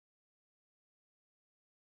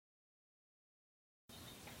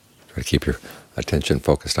Try to keep your attention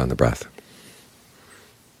focused on the breath.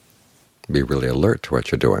 Be really alert to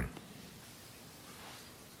what you're doing.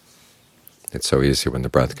 It's so easy when the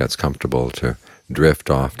breath gets comfortable to drift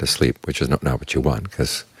off to sleep, which is not what you want,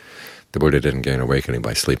 because the Buddha didn't gain awakening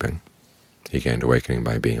by sleeping. He gained awakening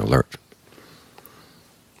by being alert.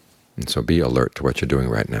 And so be alert to what you're doing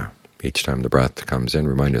right now. Each time the breath comes in,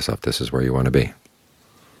 remind yourself this is where you want to be.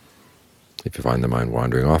 If you find the mind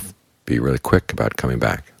wandering off, be really quick about coming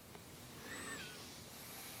back.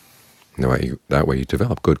 And that way you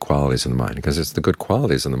develop good qualities in the mind, because it's the good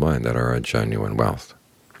qualities in the mind that are a genuine wealth.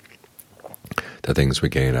 The things we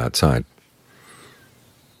gain outside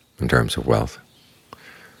in terms of wealth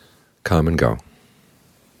come and go.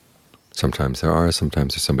 Sometimes there are,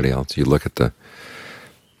 sometimes there's somebody else. You look at the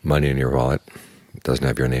money in your wallet, it doesn't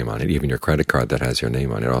have your name on it. Even your credit card that has your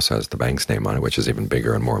name on it also has the bank's name on it, which is even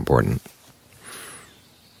bigger and more important.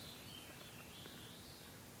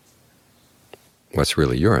 What's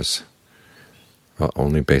really yours? Well,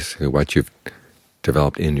 only basically what you've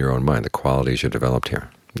developed in your own mind, the qualities you developed here.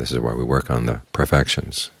 This is why we work on the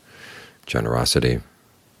perfections: generosity,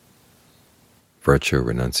 virtue,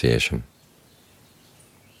 renunciation,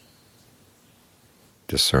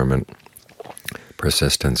 discernment,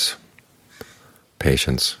 persistence,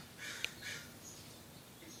 patience,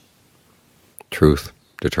 truth,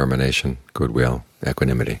 determination, goodwill,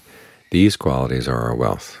 equanimity. These qualities are our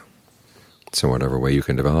wealth. So whatever way you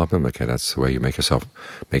can develop them, okay, that's the way you make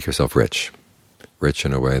yourself rich. Rich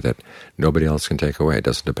in a way that nobody else can take away. It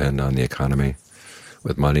doesn't depend on the economy.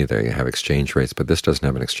 With money, they have exchange rates, but this doesn't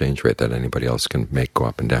have an exchange rate that anybody else can make go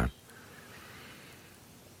up and down.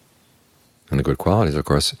 And the good qualities, of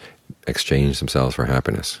course, exchange themselves for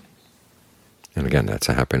happiness. And again, that's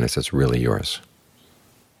a happiness that's really yours,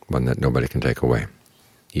 one that nobody can take away.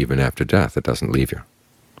 Even after death, it doesn't leave you.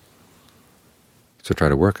 So try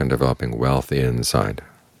to work on developing wealth inside,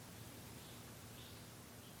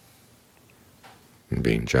 and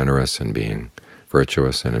being generous and being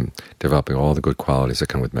virtuous and in developing all the good qualities that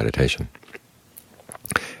come with meditation.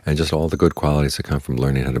 And just all the good qualities that come from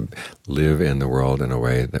learning how to live in the world in a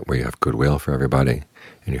way that where you have goodwill for everybody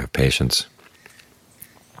and you have patience.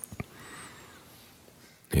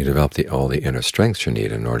 You develop all the inner strengths you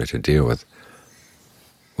need in order to deal with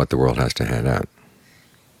what the world has to hand out,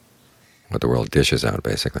 what the world dishes out,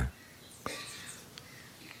 basically.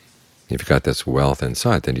 If you've got this wealth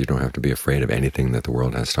inside, then you don't have to be afraid of anything that the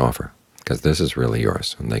world has to offer, because this is really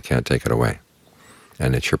yours, and they can't take it away.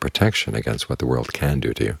 And it's your protection against what the world can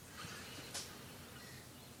do to you.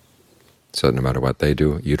 So no matter what they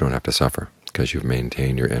do, you don't have to suffer, because you've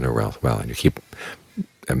maintained your inner wealth well, and you keep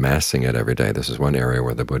amassing it every day. This is one area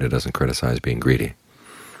where the Buddha doesn't criticize being greedy.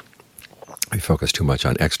 If you focus too much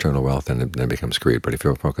on external wealth, then it becomes greed. But if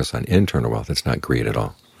you focus on internal wealth, it's not greed at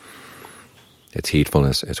all. It's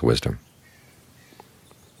heedfulness, it's wisdom.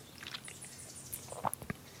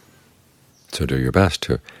 So do your best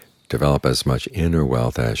to develop as much inner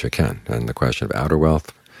wealth as you can. And the question of outer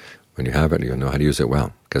wealth, when you have it, you'll know how to use it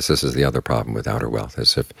well. Because this is the other problem with outer wealth,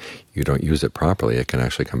 is if you don't use it properly, it can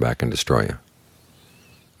actually come back and destroy you.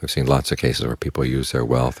 We've seen lots of cases where people use their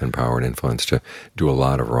wealth and power and influence to do a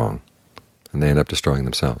lot of wrong, and they end up destroying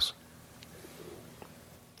themselves.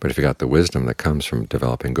 But if you got the wisdom that comes from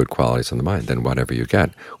developing good qualities in the mind, then whatever you get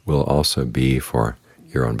will also be for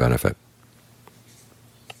your own benefit,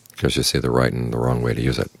 because you see the right and the wrong way to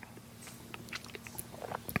use it.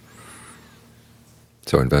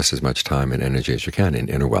 So invest as much time and energy as you can in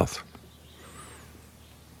inner wealth,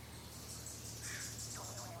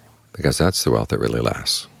 because that's the wealth that really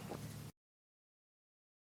lasts.